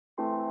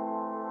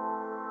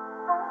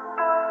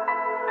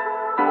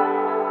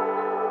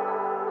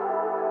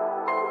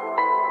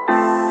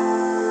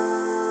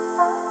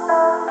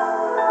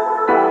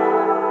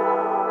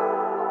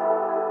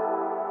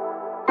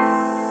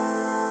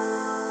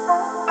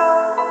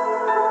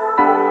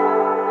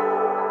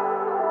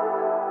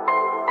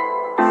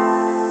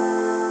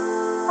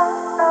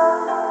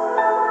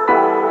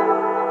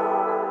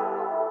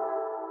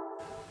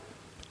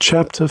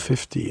Chapter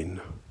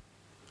 15.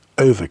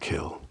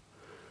 Overkill,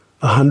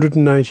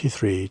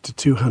 193 to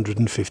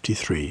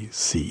 253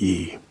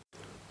 CE.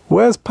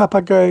 Where's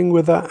Papa going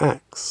with that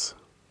axe?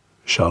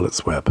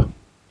 Charlotte's Web.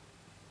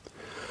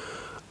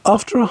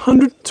 After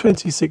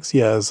 126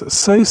 years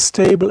so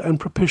stable and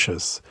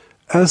propitious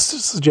as to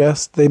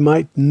suggest they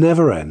might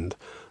never end,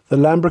 the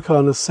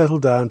Lambakarnas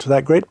settled down to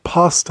that great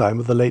pastime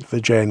of the late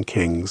Vijayan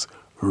kings,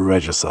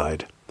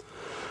 regicide.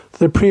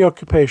 The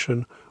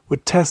preoccupation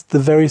would test the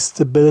very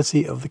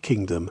stability of the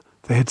kingdom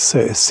they had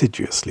so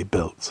assiduously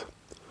built.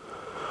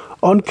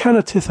 On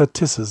Kanittha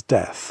Tissa's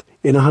death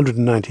in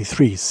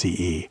 193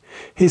 CE,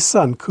 his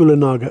son Cula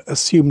Naga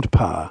assumed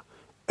power,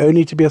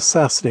 only to be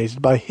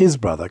assassinated by his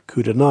brother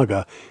Kuda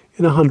Naga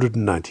in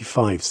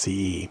 195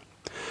 CE.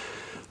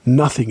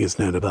 Nothing is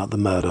known about the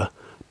murder,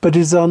 but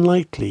it is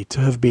unlikely to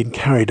have been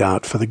carried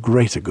out for the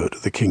greater good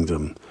of the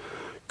kingdom.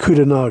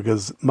 Kuda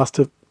Nagas must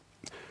have...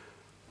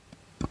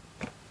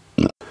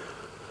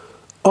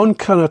 On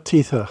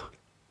Kanittha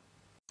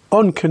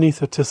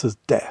Tissa's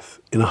death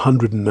in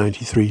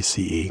 193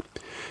 CE,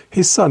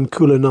 his son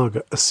Cula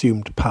Naga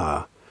assumed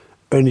power,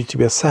 only to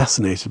be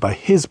assassinated by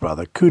his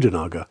brother Kuda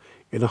Naga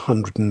in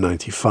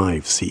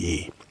 195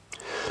 CE.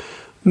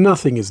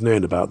 Nothing is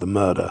known about the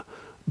murder,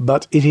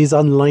 but it is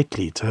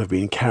unlikely to have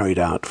been carried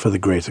out for the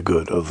greater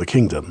good of the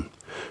kingdom.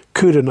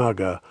 Kuda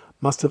Naga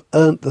must have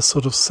earned the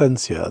sort of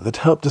censure that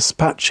helped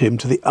dispatch him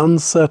to the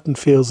uncertain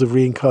fields of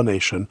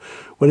reincarnation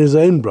when his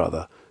own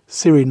brother,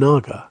 Siri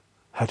Naga,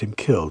 had him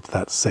killed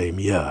that same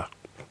year.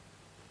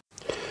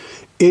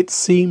 It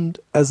seemed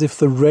as if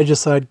the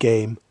Regicide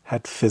Game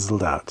had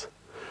fizzled out.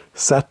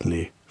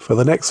 Certainly, for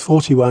the next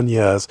 41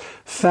 years,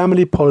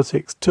 family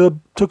politics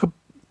took a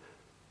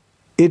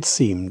It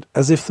seemed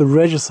as if the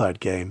Regicide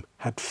Game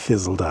had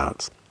fizzled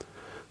out.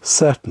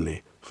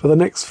 Certainly, for the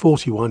next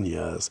 41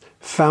 years,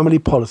 family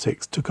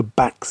politics took a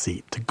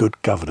backseat to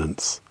good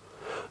governance.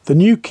 The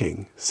new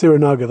king, Siri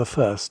Naga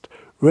I,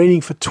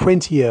 reigning for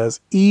 20 years,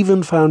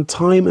 even found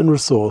time and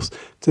resource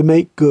to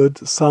make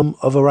good some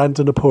of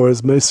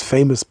Anuradhapura's most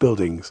famous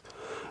buildings,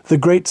 the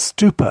great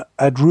stupa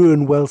at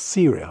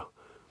Ruwanweliseya.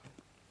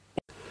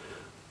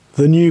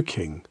 The new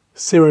king,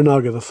 Siri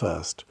Naga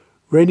I,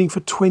 reigning for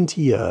 20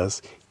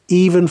 years,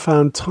 even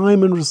found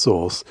time and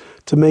resource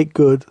to make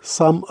good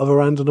some of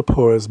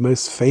Anuradhapura's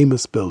most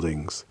famous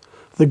buildings,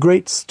 the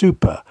great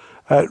stupa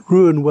at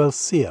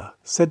Ruwanweliseya,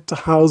 said to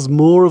house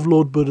more of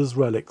Lord Budda's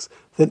relics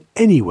than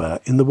anywhere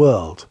in the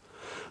world,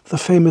 the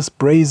famous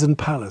Brazen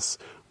Palace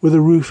with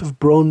a roof of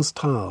bronze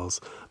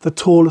tiles, the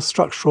tallest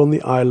structure on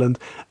the island,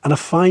 and a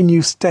fine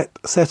new set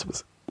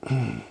of...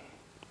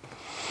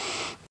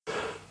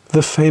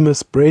 The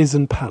famous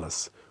Brazen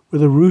Palace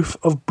with a roof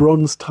of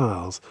bronze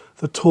tiles,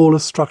 the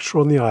tallest structure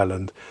on the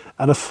island,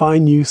 and a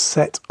fine new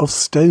set of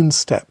stone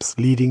steps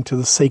leading to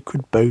the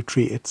sacred bow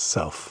tree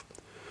itself.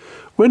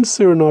 When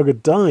Siri Naga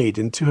died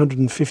in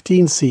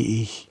 215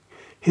 CE,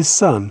 his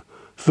son,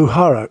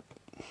 Voharika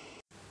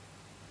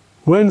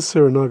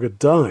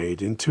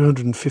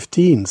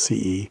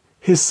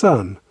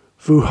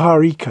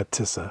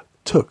Tissa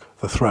took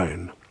the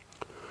throne.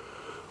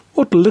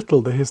 What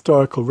little the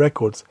historical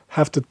records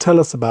have to tell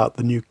us about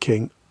the new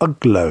king are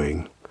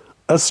glowing.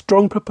 A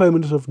strong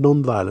proponent of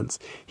non-violence,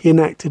 he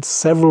enacted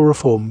several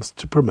reforms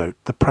to promote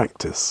the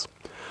practice.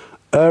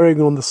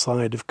 Erring on the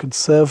side of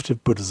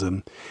conservative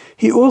Buddhism,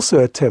 he also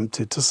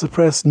attempted to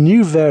suppress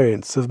new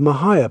variants of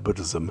Mahayana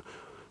Buddhism.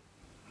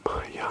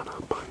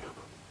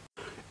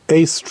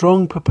 A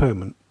strong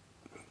proponent.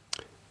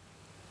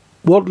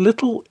 What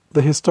little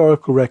the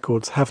historical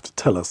records have to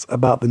tell us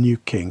about the new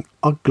king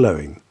are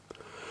glowing.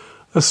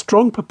 A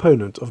strong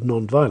proponent of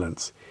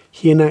non-violence,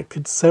 he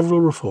enacted several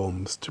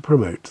reforms to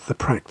promote the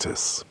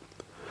practice.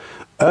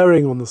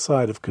 Erring on the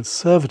side of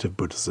conservative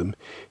Buddhism,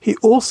 he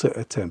also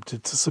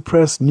attempted to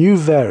suppress new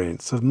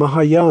variants of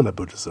Mahayana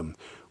Buddhism,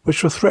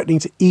 which were threatening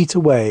to eat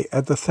away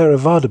at the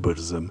Theravada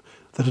Buddhism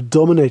that had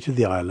dominated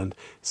the island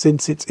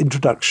since its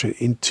introduction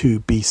in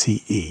 2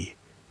 BCE.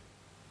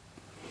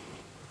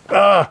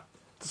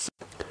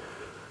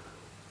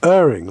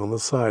 Erring on the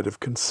side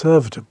of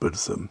conservative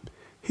Buddhism,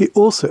 he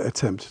also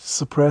attempted to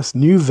suppress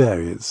new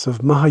variants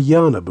of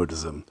Mahayana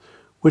Buddhism,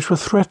 which were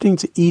threatening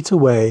to eat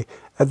away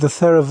at the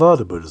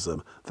Theravada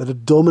Buddhism that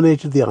had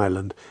dominated the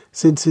island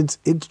since its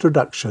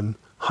introduction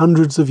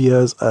hundreds of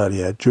years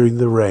earlier during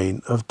the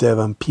reign of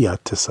Devanampiya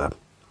Tissa.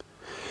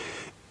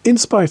 In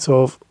spite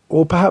of,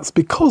 or perhaps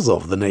because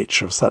of, the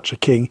nature of such a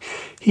king,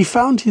 he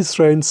found his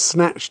throne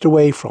snatched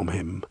away from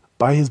him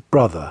by his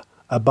brother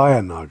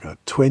Abhaya Naga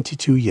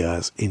 22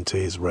 years into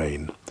his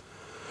reign.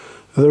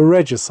 The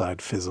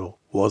regicide fizzle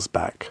was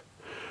back.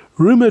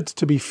 Rumoured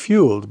to be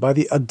fuelled by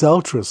the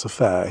adulterous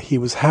affair he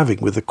was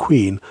having with the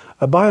Queen,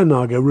 Abhaya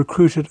Naga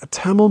recruited a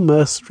Tamil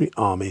mercenary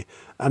army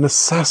and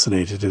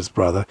assassinated his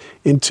brother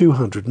in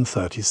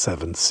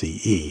 237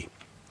 CE.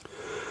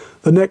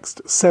 The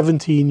next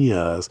 17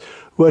 years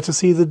were to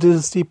see the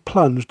dynasty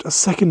plunged a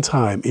second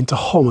time into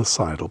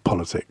homicidal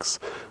politics,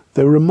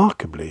 though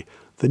remarkably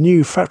the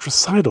new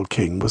fratricidal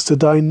king was to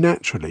die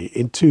naturally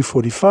in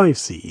 245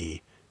 CE,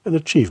 an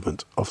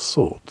achievement of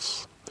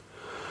sorts.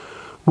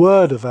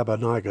 Word of Abhaya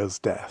Naga's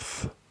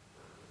death.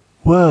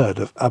 Word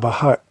of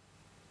Abhaya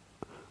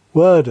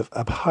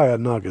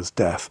Naga's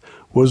death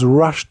was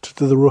rushed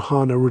to the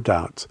Ruhana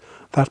Redoubt,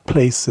 that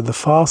place in the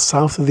far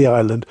south of the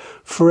island,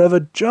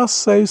 forever just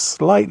so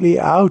slightly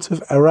out of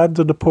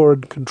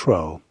Anuradhapuran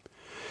control.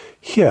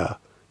 Here,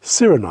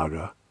 Siri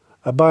Naga,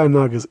 Abhaya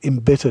Naga's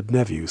embittered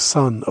nephew,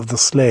 son of the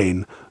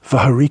slain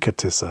Voharika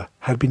Tissa,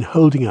 had been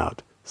holding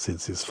out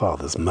since his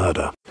father's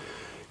murder.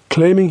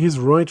 Claiming his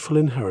rightful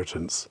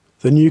inheritance,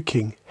 the new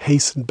king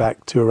hastened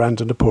back to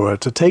Anuradhapura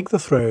to take the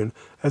throne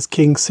as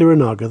King Siri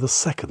Naga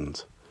II.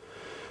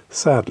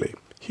 Sadly,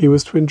 he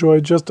was to enjoy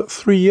just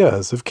 3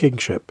 years of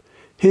kingship.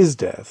 His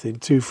death in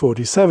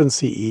 247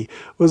 CE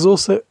was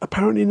also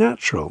apparently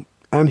natural,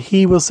 and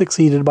he was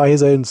succeeded by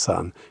his own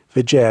son,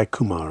 Vijaya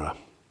Kumara.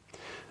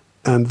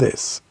 And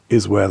this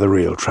is where the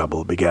real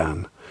trouble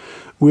began.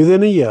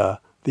 Within a year,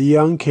 the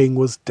young king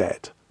was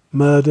dead,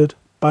 murdered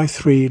by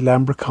 3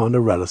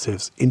 Lambakarnas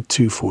relatives in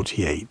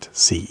 248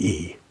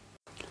 CE.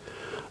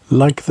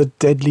 Like a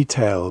deadly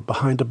tale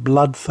behind a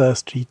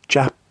bloodthirsty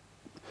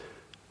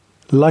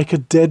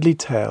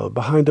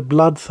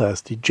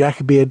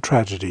Jacobean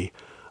tragedy,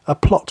 a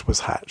plot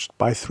was hatched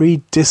by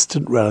 3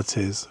 distant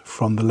relatives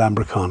from the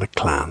Lambakarnas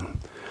clan.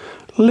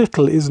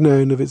 Little is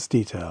known of its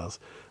details,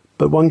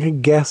 but one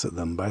can guess at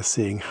them by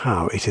seeing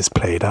how it is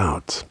played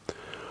out.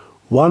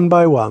 One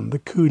by one, the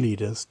coup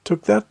leaders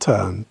took their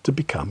turn to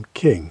become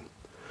king.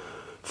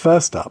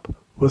 First up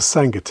was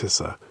Sangha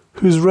Tissa,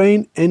 whose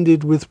reign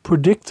ended with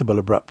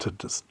predictable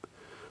abruptness.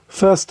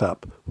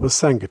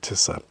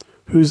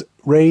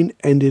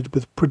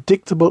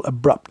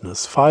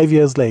 5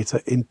 years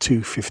later in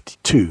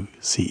 252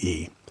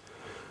 CE.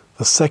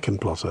 The second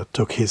plotter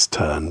took his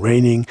turn,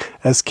 reigning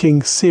as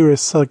King Siri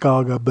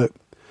Sangha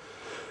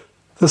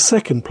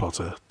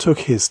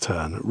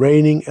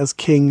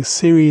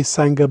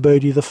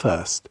Bodhi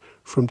I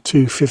from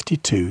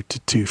 252 to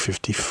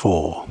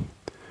 254.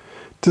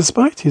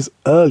 Despite his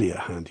earlier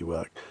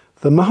handiwork,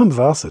 the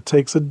Mahayana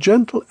takes a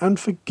gentle and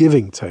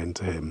forgiving tone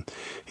to him,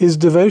 his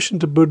devotion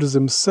to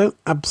Buddhism so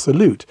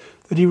absolute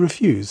that he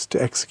refused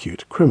to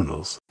execute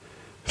criminals.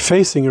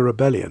 Facing a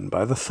rebellion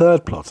by the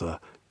third plotter,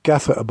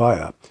 Gatha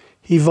Abhaya,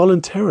 he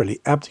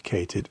voluntarily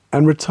abdicated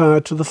and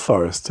retired to the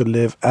forest to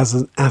live as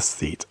an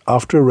aesthete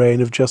after a reign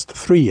of just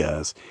 3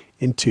 years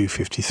in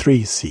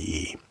 253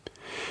 CE.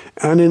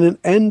 And in an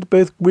end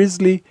both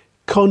grisly,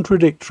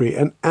 contradictory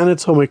and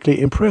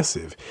anatomically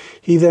impressive,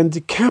 he then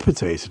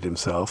decapitated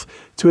himself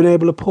to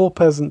enable a poor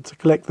peasant to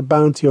collect the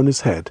bounty on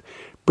his head,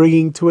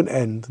 bringing to an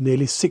end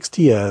nearly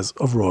 60 years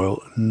of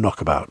royal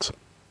knockabout.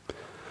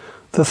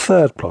 The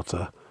third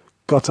plotter,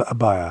 Gatha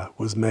Abhaya,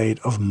 was made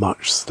of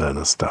much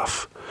sterner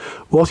stuff.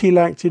 What he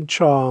lacked in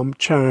charm,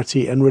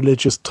 charity and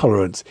religious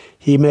tolerance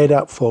he made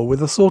up for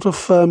with a sort of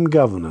firm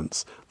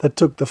governance that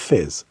took the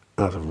fizz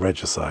out of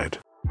regicide.